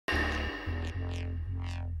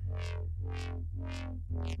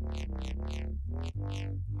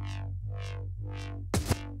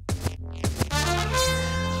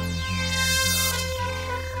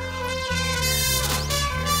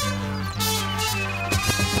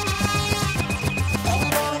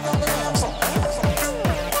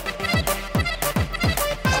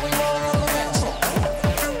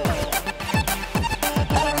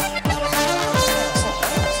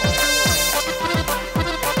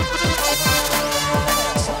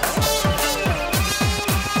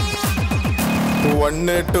One,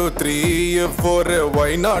 two, three, four,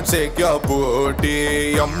 why not shake your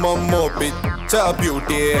booty? Yammo picture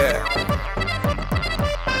beauty.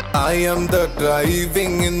 I am the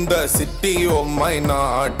driving in the city of my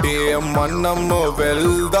naughty. Manam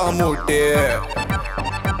well the mute.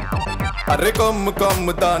 Arre come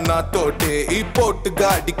da na tote. E port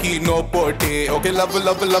gaadi ki no porte. Okay, love,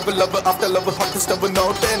 love, love, love. After love, hot stuff,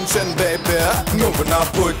 no tension, baby. No na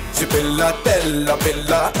Bujji Pilla, tella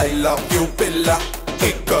Pilla. I love you, Pilla.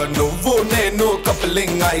 Ikka nuvu nenu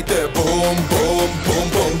coupling aite. Boom, boom, boom,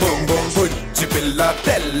 boom, boom, boom. Bujji Pilla,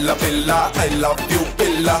 tella Pilla. I love you,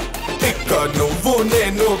 Pilla. Ikka nuvu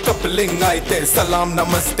nenu coupling aite. Salam,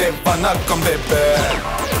 namaste, vanakkam, baby.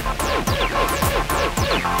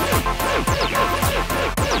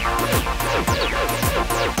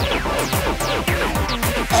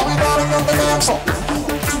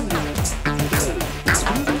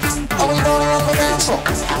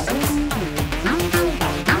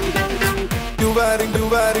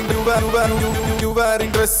 You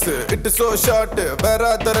wearing dress, it is so short, where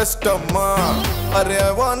are the rest of ma? Arre,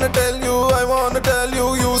 I wanna tell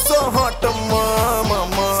you, you so hot,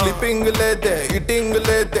 mama. Sleeping lede, eating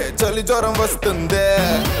lede, chali joram vastunde.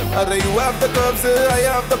 Arre, you have the curves, I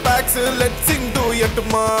have the backs, let's sing duet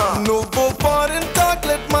ma. Nuvu foreign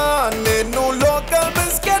chocolate ma, nenu local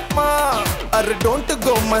biscuit ma. Arre, don't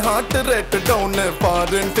go my heart red down,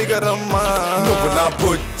 foreign figure ma. Nuvu na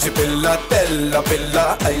Bujji Pilla, tella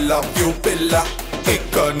Pilla, I love you Pilla.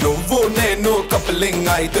 Ikka nuvu nenu coupling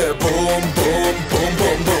aite. Boom, boom, boom,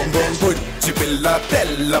 boom, boom, boom. Bujji Pilla,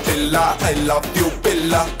 tella Pilla, I love you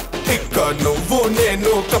Pilla. Ikka nuvu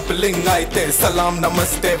nenu coupling aite. Salam,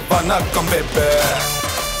 namaste, vanakkam, baby.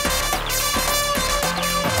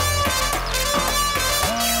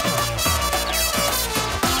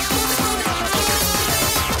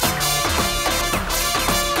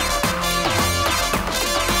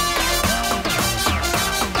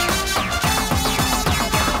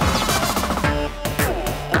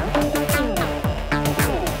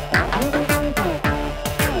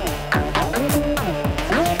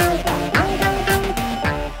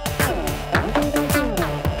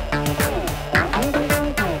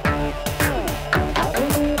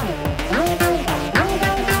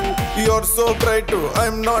 You're so bright too,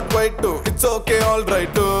 I'm not white too. It's okay,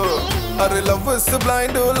 alright too. Arre, love is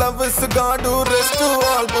blind, love is God, rest to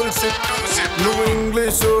all bullshit. No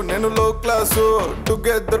English, nenu low class,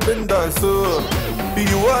 together bindas.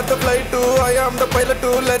 You are the flight too, I am the pilot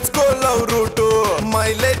too. Let's go love route too.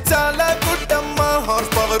 Mileage chala good amma,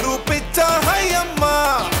 horsepower picha high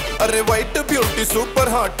amma. Arre, white beauty super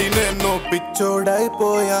hot, nenu pichodai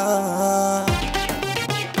poya.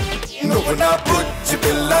 Nuvu na Bujji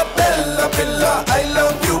Pilla, tella Pilla, I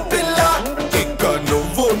love you Pilla. Ikka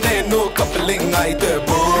nuvu nenu coupling aite.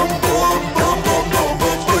 Boom, boom, boom, boom, boom,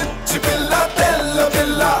 boom. Bujji Pilla, tella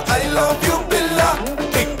Pilla, I love you Pilla.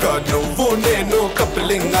 Ikka nuvu nenu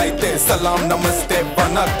coupling aite. Salam, namaste,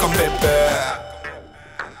 vanakkam, baby.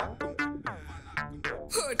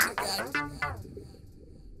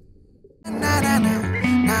 Na na na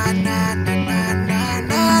na na na na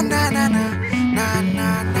na na na na.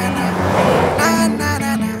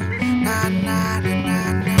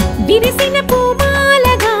 విరిసిన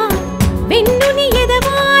పూమాలగా వెన్నుని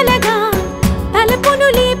ఎదవాలగా తలపును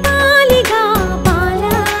లేపాలిగా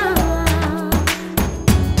బాలా